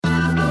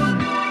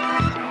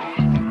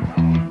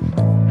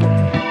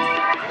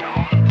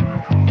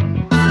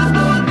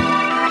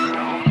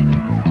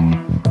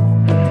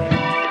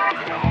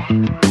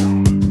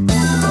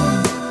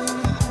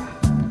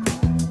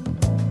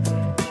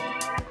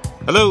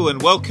Hello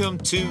and welcome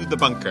to The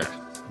Bunker.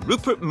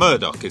 Rupert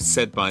Murdoch is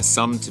said by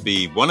some to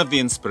be one of the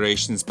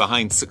inspirations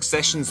behind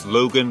Succession's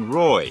Logan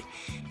Roy.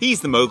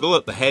 He's the mogul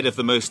at the head of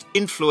the most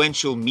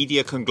influential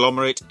media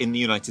conglomerate in the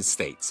United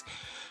States.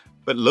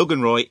 But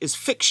Logan Roy is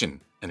fiction,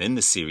 and in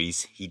the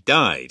series, he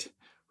died.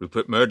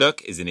 Rupert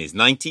Murdoch is in his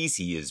 90s,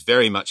 he is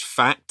very much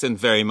fact and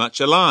very much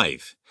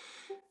alive.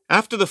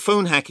 After the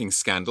phone hacking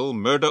scandal,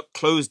 Murdoch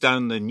closed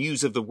down the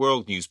News of the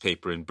World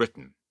newspaper in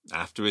Britain.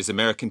 After his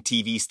American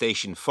TV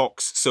station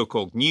Fox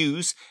so-called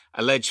News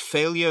alleged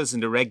failures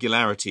and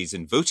irregularities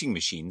in voting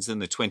machines in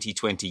the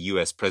 2020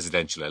 US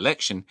presidential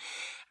election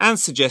and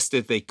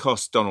suggested they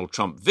cost Donald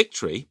Trump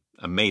victory,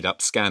 a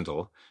made-up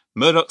scandal,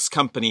 Murdoch's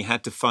company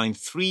had to find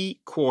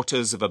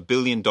 $750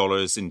 million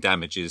in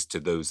damages to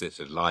those it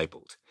had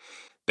libelled.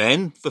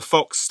 Then the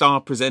Fox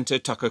star presenter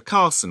Tucker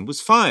Carlson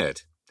was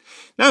fired.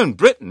 Now in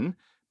Britain,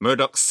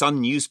 Murdoch's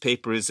Sun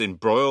newspaper is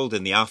embroiled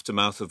in the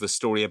aftermath of the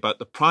story about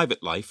the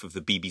private life of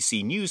the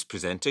BBC News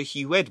presenter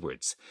Hugh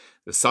Edwards.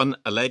 The Sun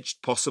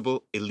alleged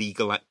possible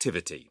illegal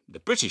activity. The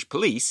British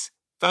police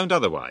found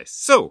otherwise.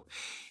 So,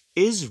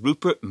 is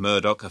Rupert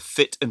Murdoch a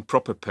fit and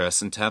proper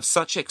person to have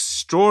such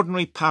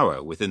extraordinary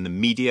power within the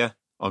media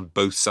on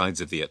both sides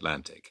of the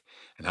Atlantic?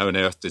 And how on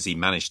earth does he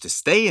manage to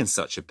stay in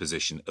such a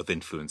position of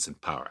influence and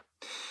power?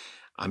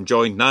 I'm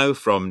joined now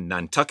from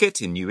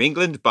Nantucket in New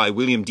England by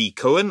William D.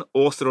 Cohen,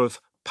 author of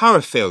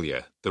Power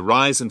Failure, The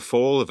Rise and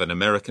Fall of an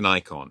American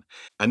Icon,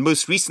 and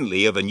most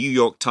recently of a New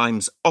York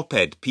Times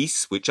op-ed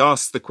piece which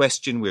asks the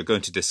question we're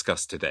going to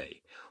discuss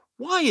today.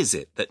 Why is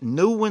it that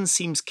no one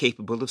seems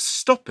capable of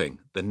stopping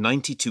the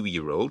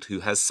 92-year-old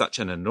who has such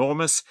an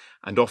enormous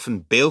and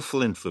often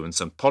baleful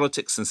influence on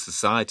politics and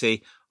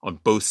society on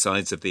both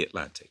sides of the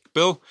Atlantic?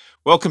 Bill,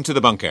 welcome to The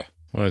Bunker.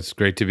 Well, it's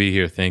great to be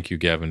here. Thank you,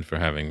 Gavin, for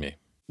having me.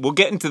 We'll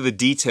get into the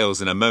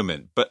details in a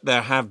moment, but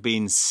there have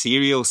been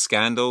serial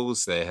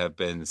scandals. There have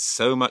been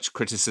so much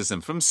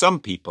criticism from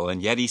some people,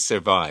 and yet he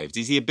survived.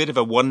 Is he a bit of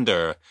a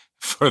wonder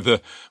for the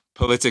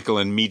political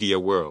and media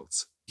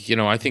worlds? You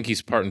know, I think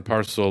he's part and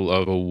parcel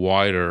of a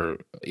wider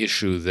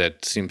issue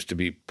that seems to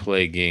be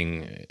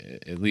plaguing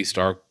at least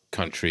our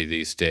country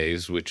these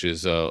days, which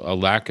is a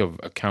lack of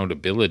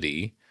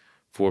accountability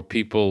for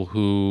people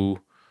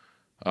who,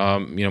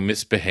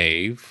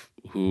 misbehave,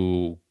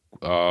 who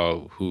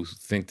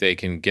think they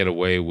can get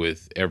away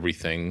with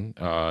everything,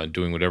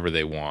 doing whatever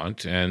they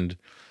want. And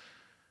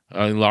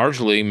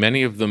largely,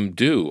 many of them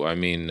do. I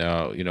mean,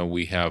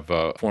 we have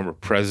a former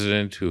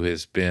president who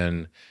has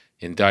been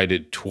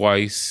indicted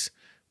twice,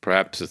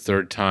 perhaps a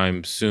third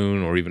time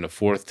soon, or even a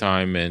fourth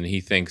time, and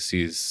he thinks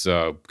he's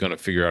going to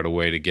figure out a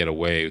way to get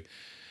away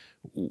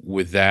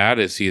with that,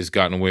 as he has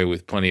gotten away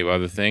with plenty of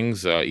other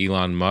things.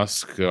 Elon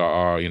Musk,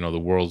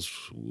 the world's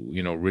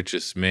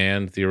richest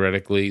man,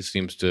 theoretically,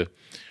 seems to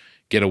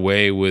get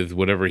away with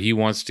whatever he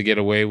wants to get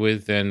away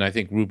with. And I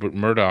think Rupert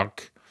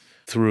Murdoch,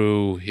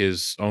 through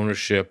his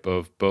ownership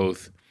of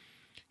both,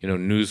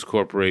 News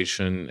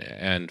Corporation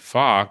and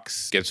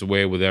Fox, gets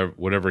away with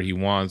whatever he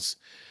wants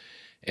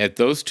at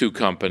those two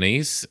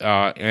companies.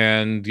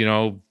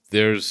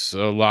 There's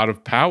a lot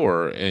of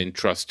power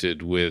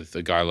entrusted with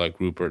a guy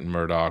like Rupert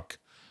Murdoch.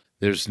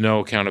 There's no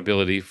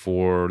accountability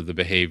for the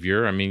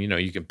behavior. I mean,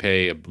 you can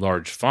pay a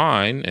large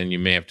fine, and you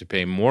may have to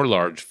pay more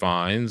large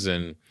fines,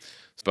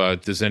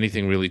 but does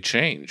anything really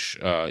change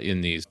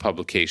in these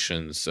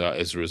publications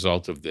as a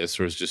result of this,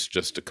 or is this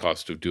just a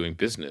cost of doing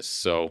business?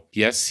 So,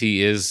 yes,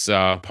 he is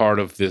part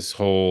of this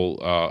whole,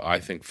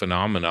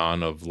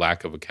 phenomenon of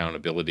lack of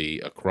accountability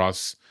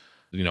across,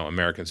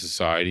 American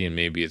society, and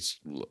maybe it's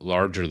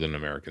larger than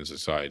American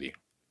society.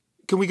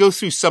 Can we go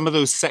through some of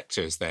those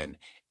sectors then?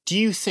 Do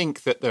you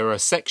think that there are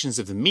sections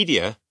of the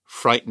media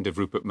frightened of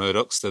Rupert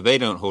Murdoch so they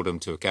don't hold him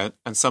to account,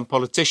 and some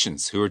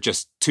politicians who are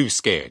just too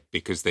scared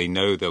because they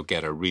know they'll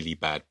get a really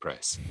bad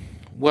press?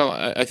 Well,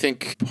 I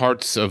think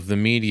parts of the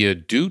media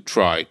do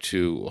try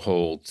to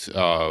hold,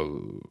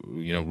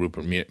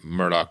 Rupert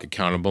Murdoch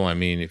accountable. I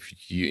mean, if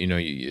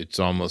it's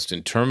almost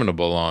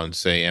interminable on,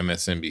 say,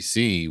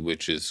 MSNBC,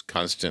 which is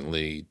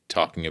constantly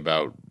talking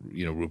about,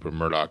 Rupert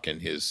Murdoch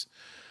and his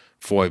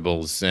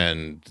foibles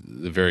and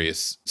the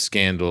various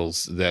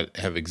scandals that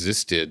have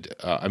existed.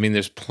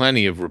 There's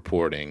plenty of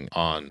reporting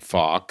on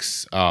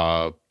Fox.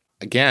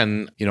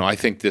 Again, I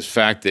think this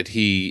fact that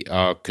he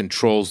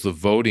controls the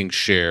voting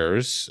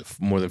shares,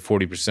 more than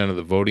 40% of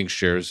the voting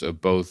shares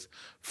of both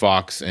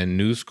Fox and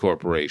News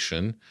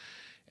Corporation,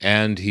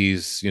 and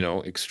he's,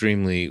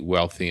 extremely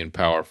wealthy and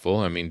powerful.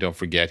 I mean, don't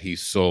forget he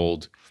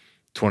sold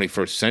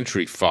 21st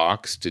Century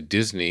Fox to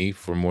Disney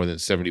for more than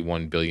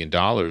 $71 billion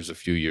a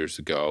few years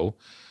ago.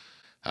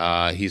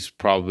 He's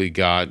probably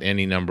got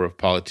any number of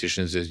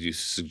politicians, as you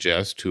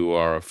suggest, who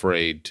are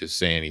afraid to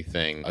say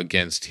anything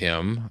against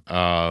him.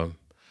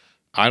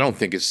 I don't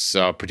think it's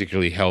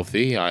particularly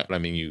healthy. I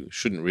mean, you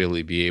shouldn't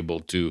really be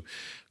able to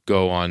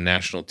go on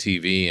national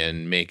TV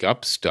and make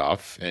up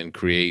stuff and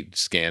create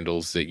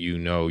scandals that you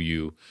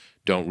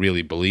don't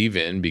really believe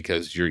in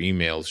because your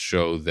emails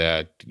show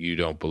that you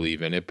don't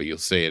believe in it, but you'll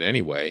say it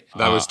anyway.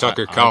 That was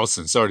Tucker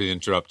Carlson. Sorry to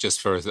interrupt,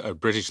 just for our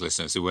British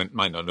listeners who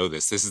might not know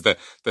this. This is the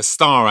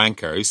star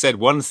anchor who said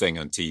one thing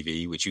on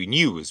TV, which we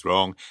knew was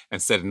wrong,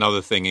 and said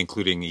another thing,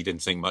 including he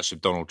didn't think much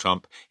of Donald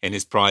Trump in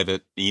his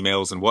private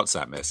emails and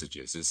WhatsApp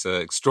messages. It's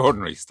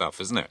extraordinary stuff,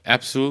 isn't it?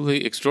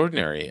 Absolutely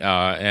extraordinary.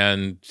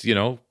 And,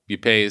 you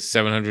pay a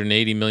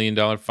 $780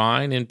 million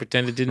fine and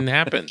pretend it didn't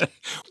happen.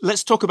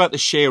 Let's talk about the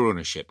share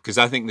ownership, because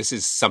I think this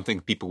is something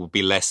people will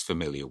be less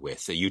familiar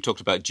with. You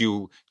talked about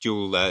dual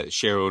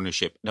share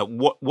ownership. Now,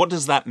 what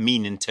does that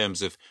mean in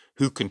terms of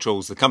who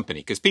controls the company?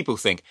 Because people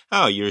think,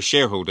 oh, you're a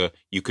shareholder,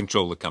 you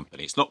control the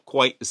company. It's not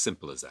quite as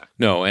simple as that.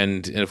 No,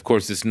 and of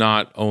course, it's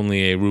not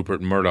only a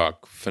Rupert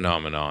Murdoch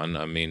phenomenon.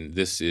 I mean,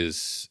 this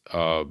is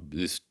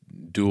this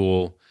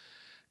dual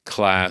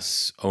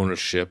class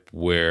ownership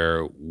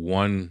where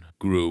one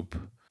group,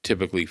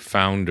 typically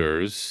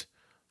founders,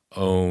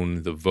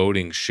 own the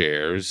voting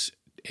shares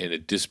in a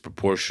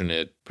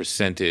disproportionate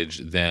percentage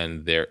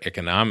than their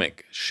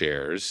economic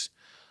shares,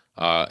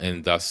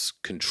 and thus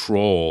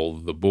control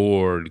the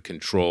board,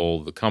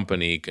 control the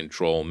company,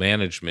 control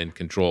management,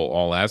 control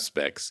all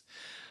aspects.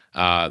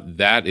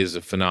 That is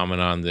a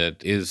phenomenon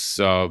that is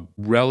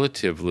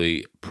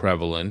relatively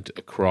prevalent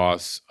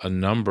across a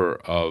number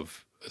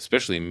of,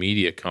 especially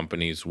media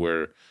companies,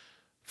 where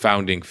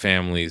founding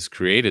families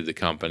created the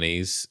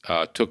companies,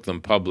 took them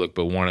public,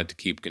 but wanted to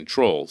keep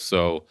control.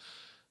 So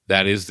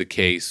that is the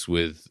case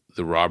with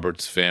the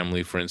Roberts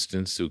family, for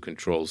instance, who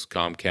controls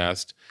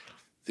Comcast,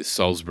 the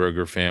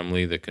Sulzberger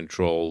family that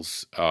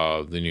controls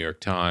the New York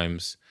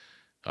Times,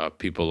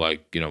 people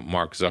like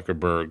Mark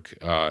Zuckerberg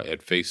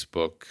at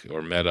Facebook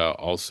or Meta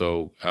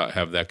also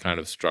have that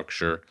kind of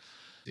structure.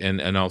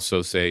 And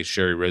also, say,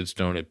 Sherry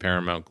Redstone at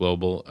Paramount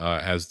Global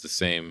has the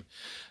same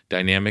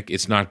dynamic.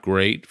 It's not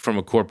great from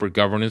a corporate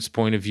governance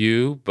point of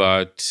view,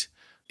 but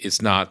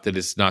it's not that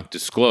it's not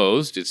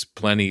disclosed. It's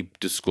plenty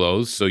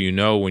disclosed. So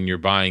when you're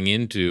buying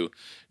into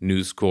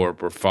News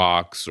Corp or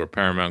Fox or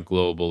Paramount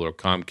Global or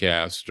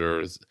Comcast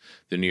or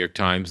the New York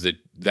Times,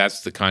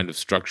 that's the kind of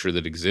structure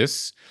that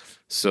exists.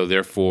 So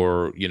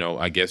therefore,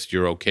 I guess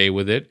you're okay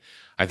with it.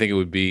 I think it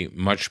would be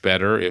much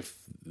better if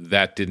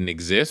that didn't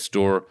exist,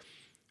 or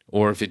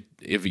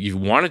if you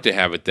wanted to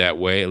have it that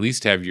way, at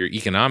least have your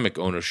economic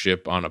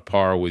ownership on a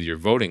par with your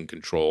voting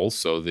control,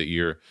 so that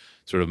your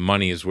sort of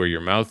money is where your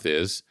mouth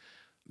is.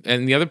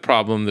 And the other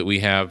problem that we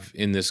have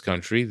in this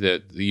country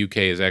that the UK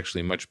is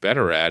actually much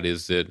better at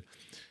is that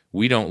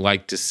we don't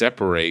like to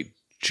separate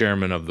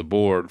chairman of the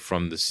board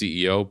from the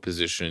CEO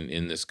position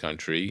in this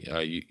country.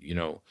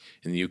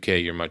 In the UK,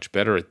 you're much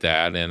better at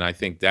that. And I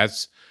think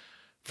that's,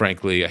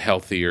 frankly, a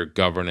healthier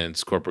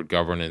corporate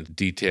governance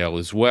detail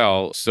as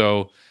well.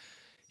 So,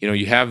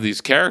 you have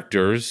these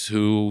characters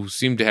who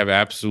seem to have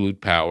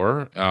absolute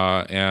power.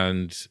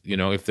 And,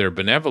 if they're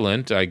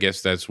benevolent, I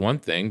guess that's one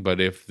thing. But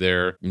if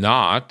they're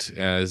not,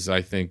 as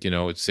I think,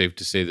 it's safe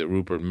to say that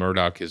Rupert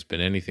Murdoch has been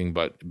anything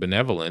but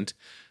benevolent,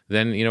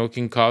 then, it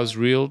can cause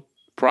real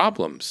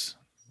problems.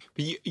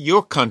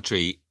 Your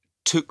country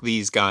took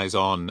these guys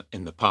on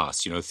in the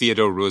past.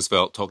 Theodore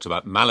Roosevelt talked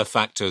about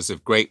malefactors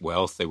of great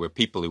wealth. They were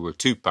people who were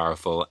too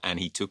powerful, and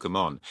he took them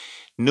on.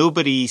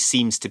 Nobody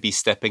seems to be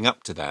stepping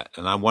up to that.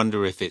 And I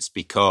wonder if it's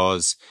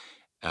because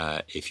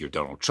if you're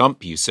Donald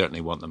Trump, you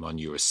certainly want them on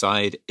your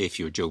side. If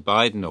you're Joe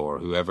Biden or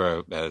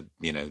whoever, the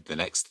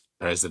next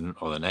president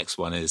or the next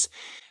one is,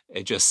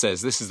 it just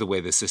says this is the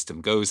way the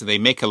system goes, and they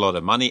make a lot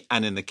of money.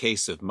 And in the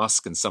case of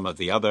Musk and some of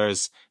the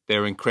others,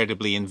 they're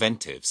incredibly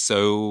inventive.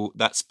 So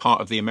that's part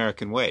of the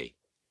American way.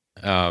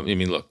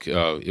 Look,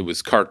 it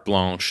was carte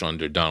blanche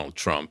under Donald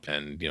Trump,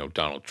 and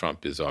Donald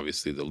Trump is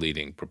obviously the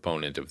leading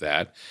proponent of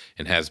that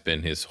and has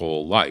been his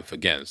whole life.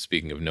 Again,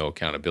 speaking of no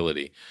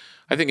accountability,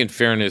 I think in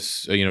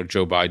fairness,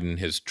 Joe Biden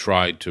has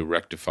tried to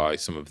rectify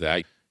some of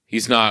that.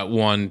 He's not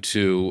one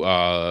to,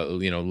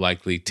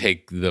 likely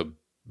take the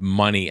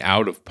money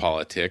out of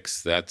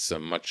politics. That's a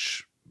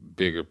much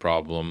bigger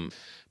problem.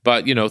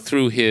 But,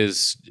 through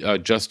his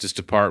Justice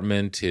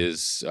Department,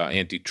 his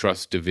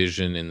antitrust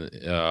division in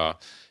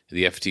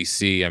the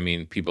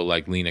FTC, people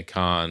like Lena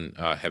Khan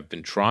have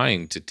been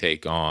trying to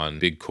take on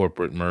big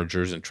corporate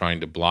mergers and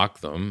trying to block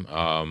them.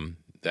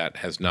 That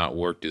has not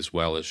worked as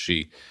well as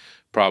she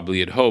probably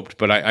had hoped.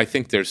 But I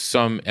think there's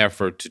some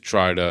effort to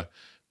try to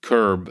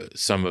curb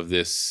some of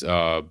this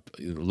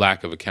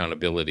lack of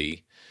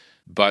accountability.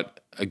 But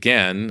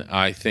again,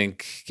 I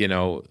think,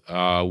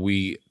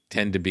 we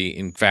tend to be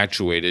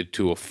infatuated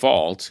to a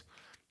fault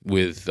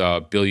with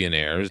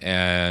billionaires.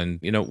 And,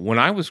 when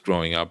I was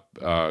growing up,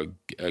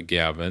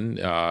 Gavin,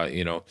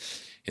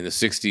 in the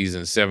 60s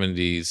and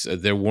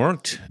 70s, there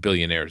weren't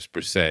billionaires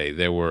per se.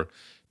 There were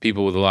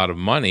people with a lot of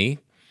money,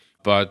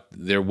 but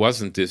there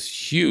wasn't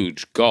this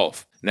huge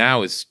gulf.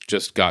 Now it's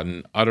just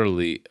gotten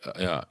utterly,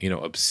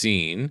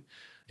 obscene.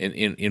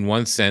 In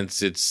one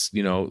sense, it's,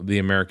 the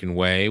American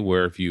way,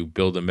 where if you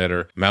build a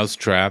better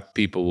mousetrap,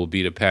 people will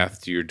beat a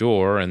path to your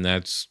door, and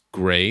that's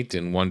great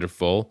and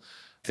wonderful.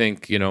 I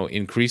think,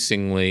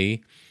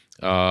 increasingly,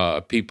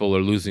 people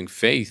are losing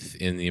faith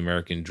in the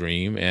American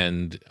dream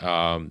and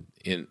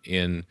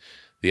in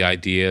the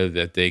idea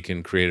that they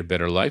can create a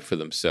better life for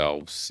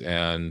themselves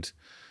and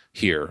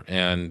here.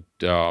 And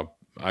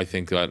I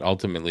think that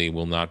ultimately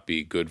will not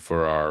be good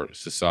for our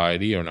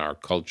society and our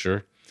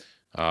culture.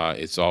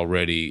 It's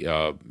already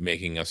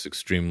making us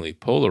extremely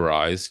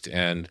polarized,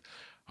 and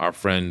our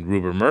friend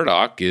Rupert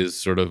Murdoch is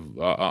sort of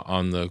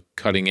on the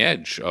cutting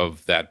edge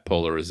of that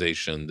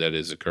polarization that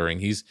is occurring.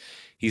 He's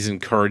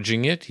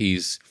encouraging it.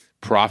 He's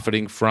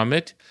profiting from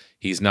it.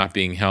 He's not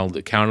being held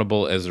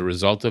accountable as a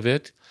result of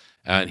it,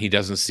 and he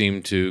doesn't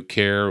seem to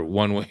care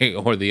one way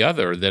or the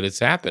other that it's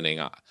happening.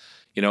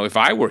 If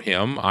I were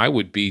him, I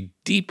would be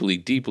deeply,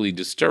 deeply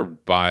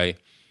disturbed by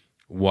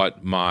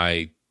what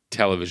my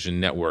television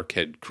network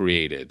had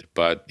created,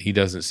 but he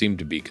doesn't seem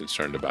to be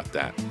concerned about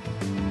that.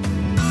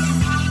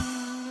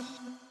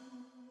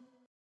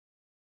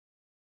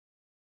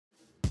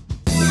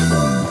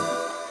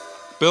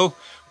 Bill,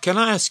 can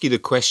I ask you the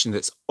question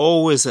that's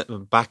always at the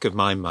back of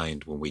my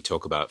mind when we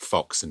talk about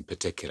Fox in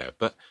particular,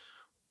 but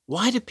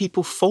why do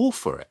people fall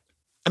for it?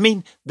 I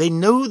mean, they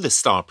know the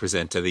star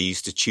presenter they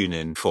used to tune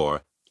in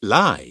for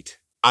lied.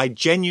 I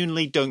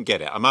genuinely don't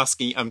get it.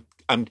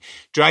 I'm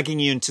dragging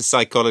you into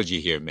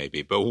psychology here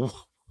maybe, but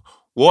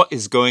what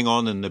is going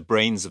on in the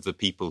brains of the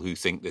people who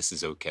think this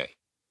is okay?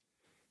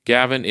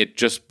 Gavin, it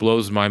just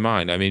blows my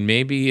mind. I mean,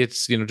 maybe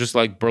it's, just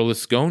like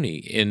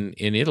Berlusconi in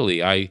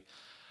Italy. I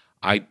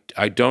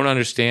don't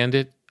understand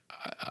it.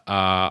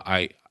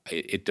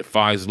 It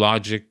defies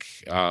logic.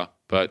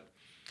 But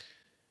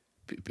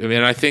I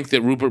mean, I think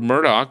that Rupert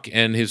Murdoch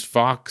and his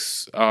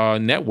Fox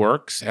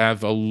networks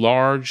have a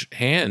large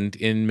hand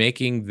in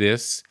making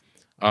this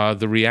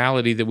the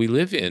reality that we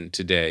live in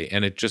today,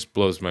 and it just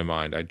blows my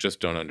mind. I just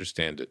don't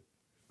understand it.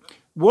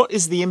 What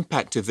is the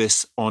impact of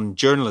this on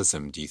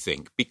journalism, do you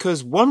think?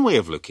 Because one way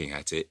of looking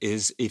at it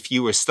is if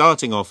you were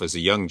starting off as a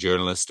young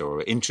journalist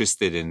or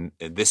interested in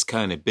this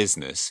kind of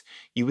business,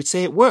 you would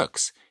say it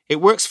works. It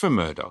works for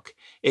Murdoch.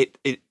 It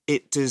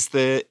is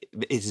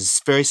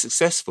very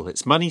successful.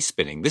 It's money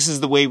spinning. This is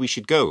the way we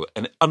should go.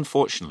 And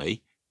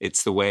unfortunately,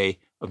 it's the way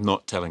of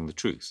not telling the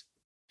truth.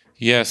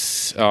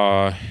 Yes,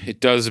 it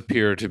does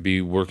appear to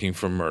be working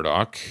for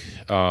Murdoch.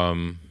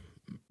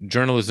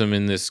 Journalism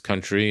in this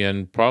country,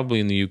 and probably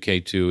in the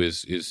UK too,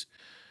 is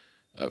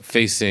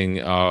facing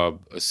a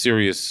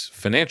serious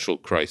financial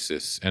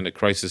crisis and a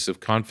crisis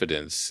of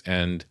confidence.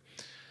 And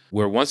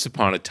where once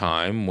upon a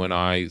time, when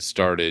I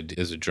started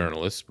as a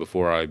journalist,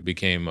 before I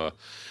became a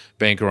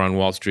banker on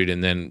Wall Street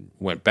and then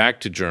went back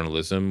to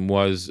journalism,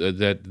 was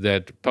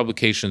that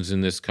publications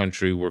in this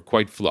country were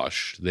quite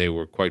flush. They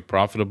were quite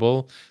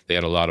profitable. They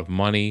had a lot of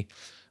money.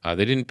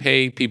 They didn't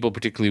pay people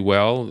particularly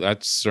well.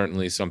 That's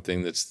certainly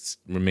something that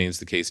remains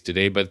the case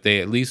today, but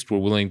they at least were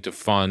willing to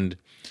fund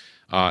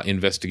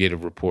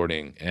investigative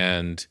reporting.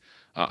 And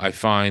I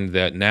find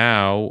that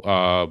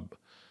now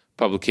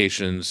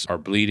publications are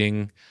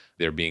bleeding.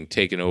 They're being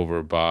taken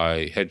over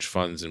by hedge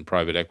funds and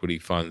private equity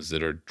funds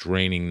that are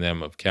draining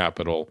them of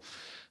capital.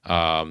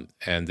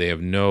 And they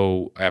have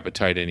no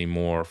appetite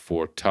anymore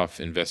for tough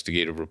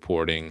investigative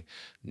reporting.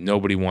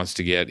 Nobody wants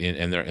to get in,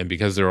 and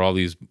because there are all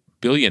these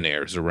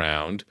billionaires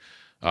around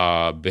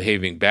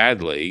behaving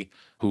badly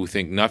who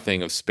think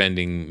nothing of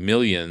spending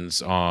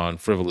millions on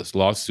frivolous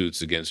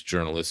lawsuits against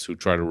journalists who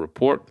try to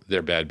report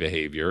their bad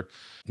behavior.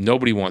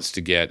 Nobody wants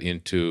to get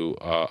into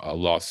a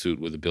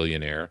lawsuit with a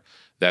billionaire.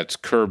 That's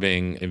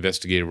curbing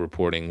investigative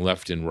reporting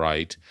left and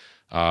right.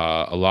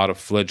 A lot of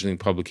fledgling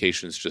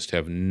publications just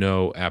have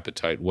no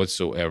appetite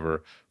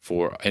whatsoever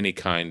for any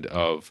kind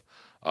of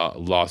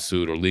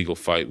lawsuit or legal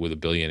fight with a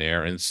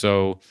billionaire. And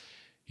so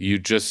you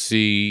just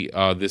see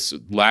this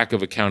lack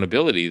of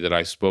accountability that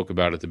I spoke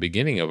about at the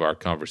beginning of our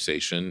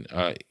conversation.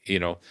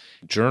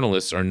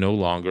 Journalists are no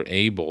longer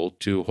able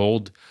to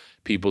hold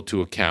people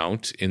to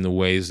account in the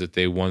ways that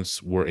they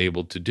once were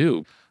able to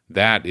do.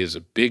 That is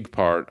a big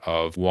part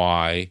of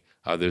why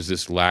there's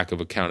this lack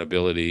of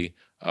accountability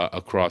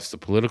across the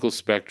political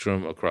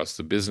spectrum, across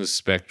the business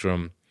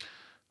spectrum.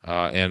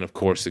 And of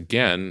course,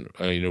 again,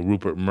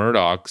 Rupert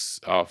Murdoch's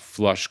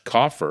flush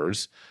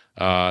coffers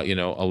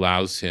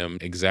allows him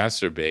to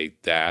exacerbate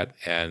that.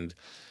 And,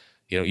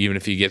 even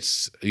if he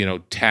gets,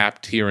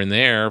 tapped here and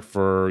there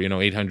for,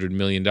 $800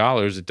 million,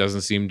 it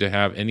doesn't seem to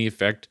have any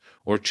effect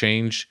or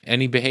change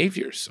any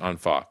behaviors on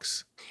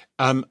Fox.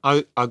 I'm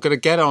going to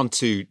get on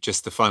to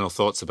just the final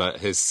thoughts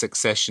about his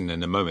succession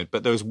in a moment,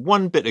 but there was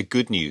one bit of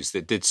good news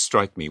that did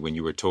strike me when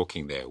you were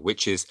talking there,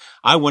 which is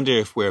I wonder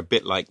if we're a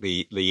bit like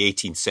the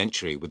 18th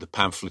century with the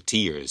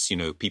pamphleteers.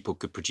 People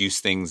could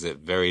produce things at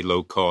very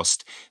low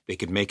cost. They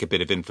could make a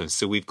bit of influence.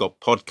 So we've got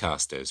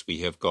podcasters. We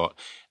have got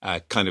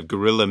kind of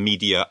guerrilla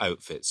media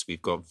outfits.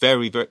 We've got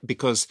very,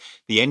 because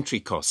the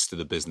entry costs to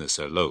the business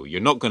are low. You're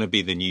not going to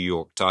be the New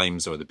York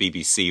Times or the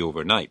BBC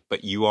overnight,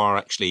 but you are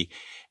actually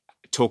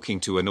talking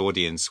to an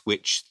audience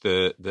which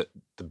the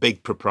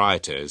big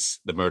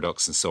proprietors, the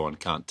Murdochs and so on,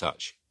 can't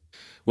touch.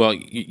 Well,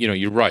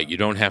 you're right. You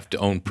don't have to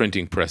own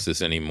printing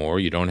presses anymore.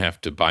 You don't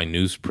have to buy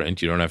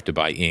newsprint. You don't have to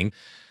buy ink.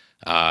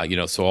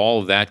 So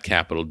all of that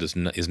capital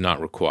is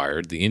not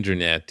required. The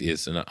internet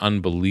is an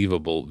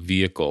unbelievable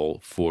vehicle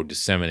for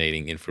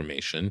disseminating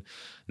information.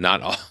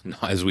 Not all,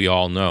 as we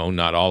all know,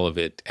 not all of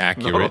it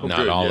accurate, not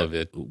good, all yeah. of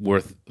it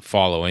worth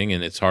following,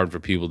 and it's hard for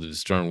people to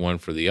discern one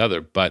for the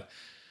other. But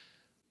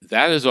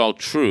that is all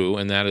true,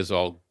 and that is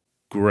all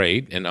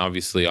great. And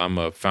obviously, I'm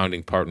a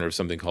founding partner of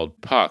something called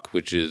Puck,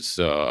 which is,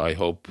 I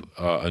hope,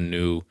 a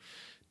new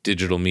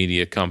digital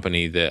media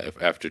company that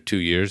after 2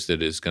 years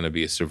that is going to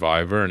be a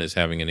survivor and is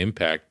having an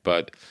impact.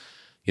 But,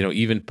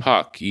 even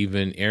Puck,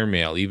 even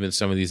Airmail, even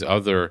some of these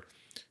other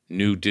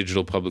new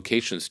digital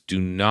publications do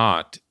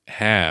not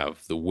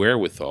have the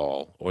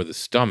wherewithal or the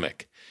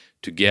stomach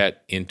to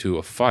get into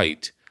a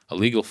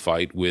legal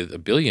fight with a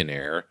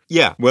billionaire.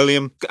 Yeah,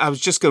 William, I was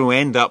just going to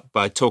end up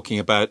by talking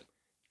about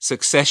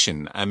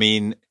succession. I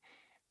mean,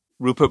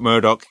 Rupert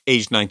Murdoch,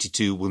 age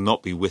 92, will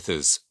not be with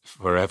us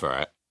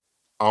forever.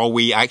 Are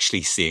we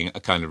actually seeing a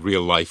kind of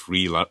real-life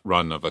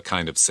rerun of a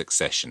kind of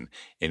succession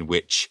in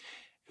which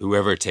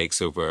whoever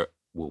takes over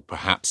will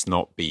perhaps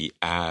not be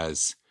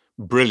as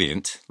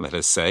brilliant, let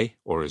us say,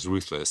 or as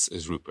ruthless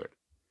as Rupert?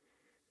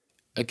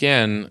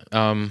 Again,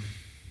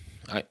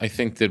 I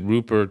think that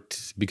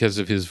Rupert, because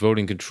of his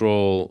voting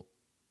control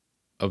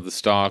of the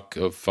stock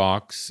of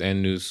Fox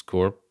and News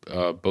Corp,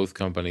 both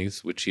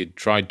companies, which he had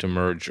tried to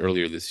merge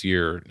earlier this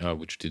year,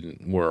 which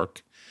didn't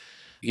work,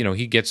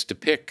 he gets to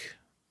pick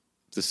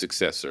the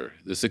successor.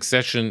 The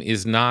succession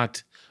is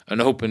not an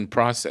open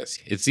process.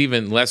 It's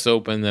even less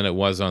open than it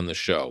was on the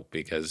show,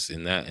 because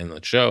in the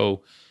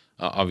show,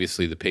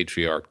 obviously the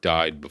patriarch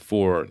died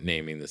before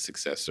naming the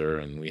successor,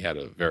 and we had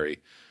a very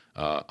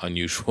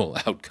unusual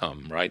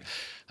outcome, right?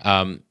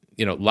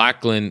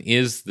 Lachlan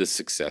is the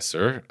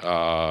successor,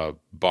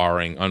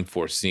 barring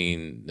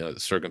unforeseen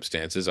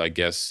circumstances. I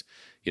guess,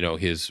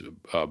 his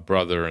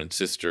brother and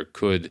sister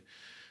could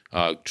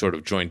sort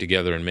of join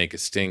together and make a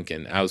stink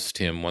and oust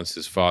him once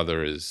his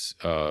father is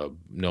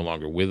no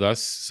longer with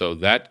us. So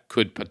that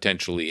could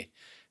potentially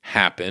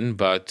happen.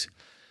 But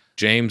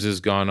James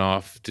has gone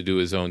off to do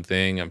his own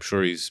thing. I'm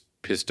sure he's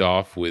pissed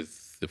off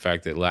with the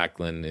fact that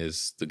Lachlan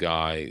is the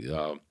guy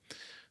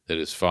that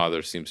his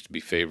father seems to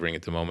be favoring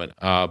at the moment.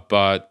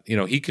 But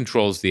he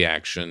controls the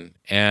action.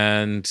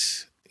 And,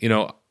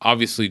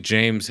 obviously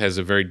James has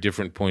a very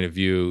different point of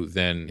view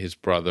than his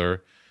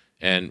brother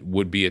and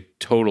would be a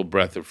total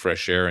breath of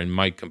fresh air and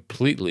might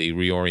completely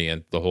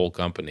reorient the whole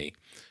company.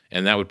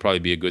 And that would probably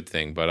be a good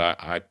thing, but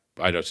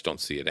I just don't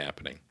see it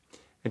happening.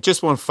 And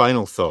just one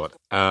final thought.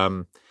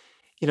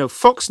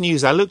 Fox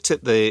News, I looked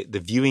at the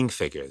viewing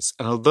figures,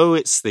 and although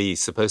it's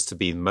supposed to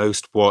be the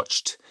most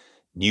watched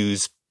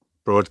news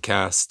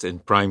broadcast in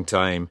prime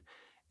time,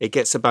 it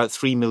gets about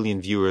 3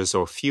 million viewers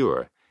or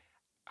fewer.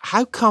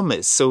 How come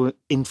it's so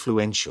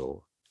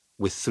influential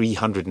with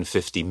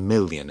 350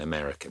 million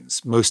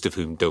Americans, most of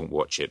whom don't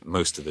watch it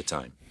most of the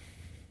time?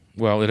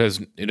 Well, it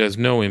has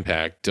no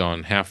impact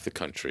on half the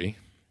country.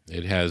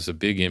 It has a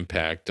big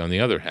impact on the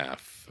other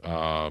half.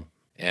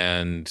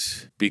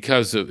 And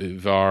because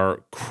of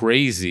our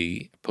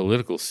crazy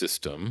political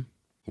system,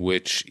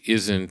 which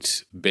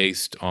isn't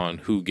based on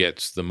who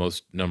gets the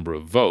most number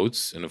of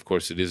votes, and of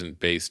course it isn't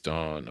based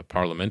on a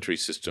parliamentary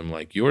system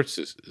like your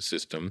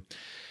system,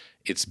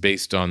 it's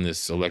based on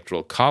this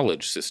electoral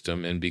college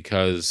system. And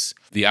because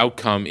the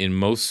outcome in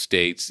most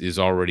states is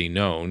already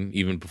known,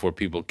 even before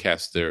people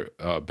cast their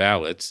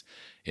ballots,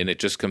 and it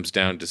just comes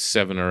down to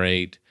 7 or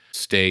 8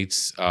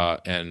 states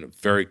and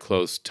very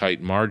close,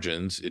 tight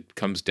margins, it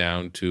comes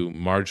down to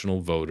marginal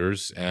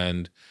voters,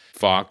 and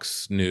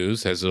Fox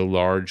News has a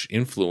large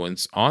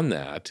influence on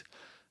that.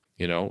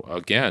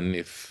 Again,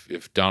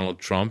 if Donald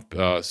Trump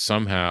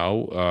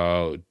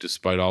somehow,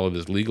 despite all of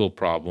his legal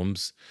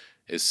problems,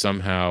 is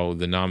somehow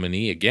the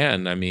nominee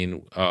again,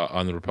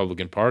 on the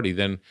Republican Party,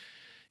 then,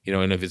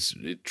 and if it's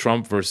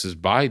Trump versus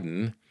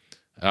Biden,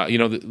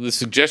 the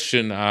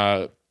suggestion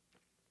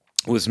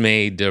was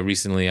made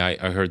recently.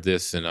 I heard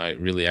this, and I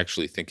really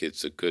actually think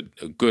it's a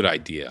good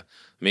idea.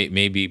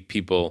 Maybe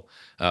people,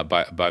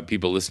 by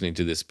people listening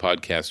to this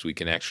podcast, we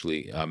can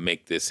actually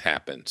make this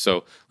happen.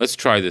 So let's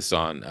try this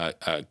on,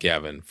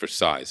 Gavin, for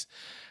size.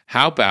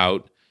 How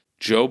about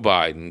Joe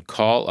Biden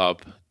call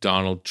up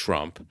Donald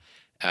Trump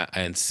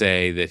and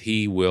say that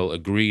he will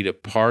agree to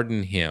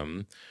pardon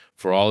him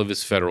for all of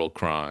his federal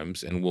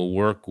crimes and will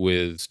work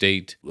with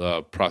state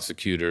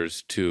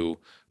prosecutors to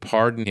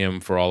pardon him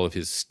for all of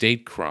his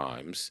state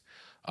crimes,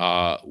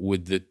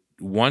 with the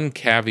one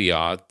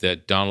caveat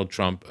that Donald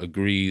Trump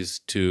agrees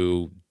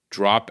to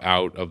drop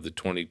out of the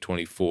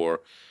 2024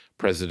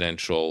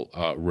 presidential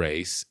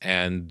race,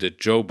 and that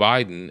Joe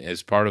Biden,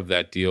 as part of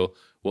that deal,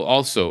 will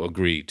also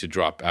agree to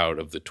drop out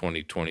of the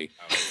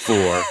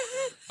 2024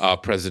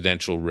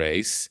 presidential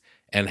race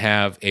and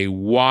have a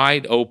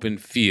wide open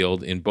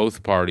field in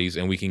both parties,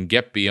 and we can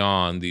get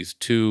beyond these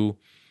two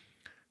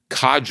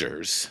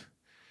codgers,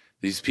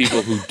 these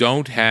people who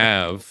don't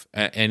have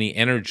any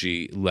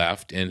energy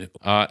left,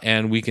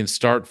 and we can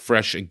start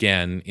fresh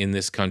again in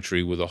this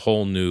country with a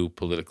whole new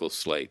political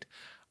slate.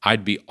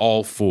 I'd be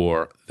all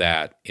for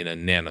that in a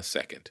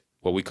nanosecond.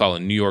 what we call a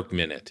New York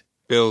Minute.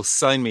 Bill,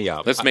 sign me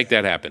up. Let's make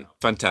that happen.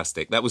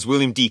 Fantastic. That was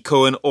William D.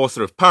 Cohen,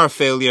 author of Power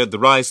Failure, The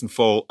Rise and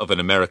Fall of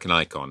an American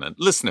Icon. And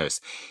listeners,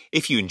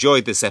 if you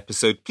enjoyed this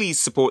episode, please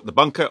support The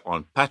Bunker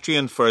on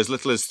Patreon for as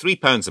little as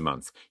 £3 a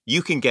month.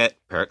 You can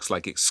get perks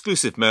like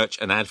exclusive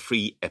merch and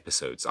ad-free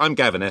episodes. I'm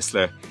Gavin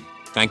Esler.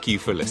 Thank you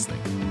for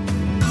listening.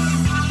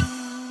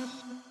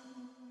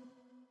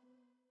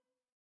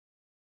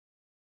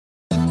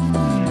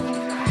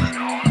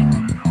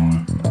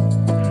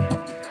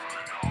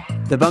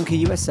 The Bunker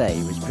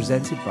USA was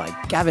presented by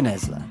Gavin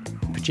Esler,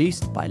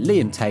 produced by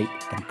Liam Tate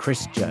and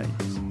Chris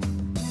Jones.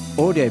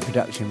 Audio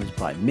production was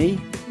by me,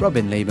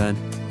 Robin Lehman.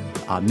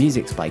 Our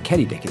music's by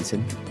Kenny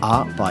Dickinson.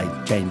 Art by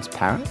James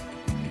Parrott.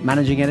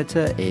 Managing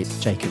editor is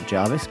Jacob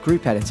Jarvis.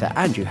 Group editor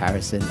Andrew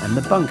Harrison. And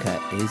The Bunker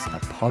is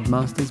a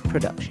Podmasters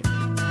production.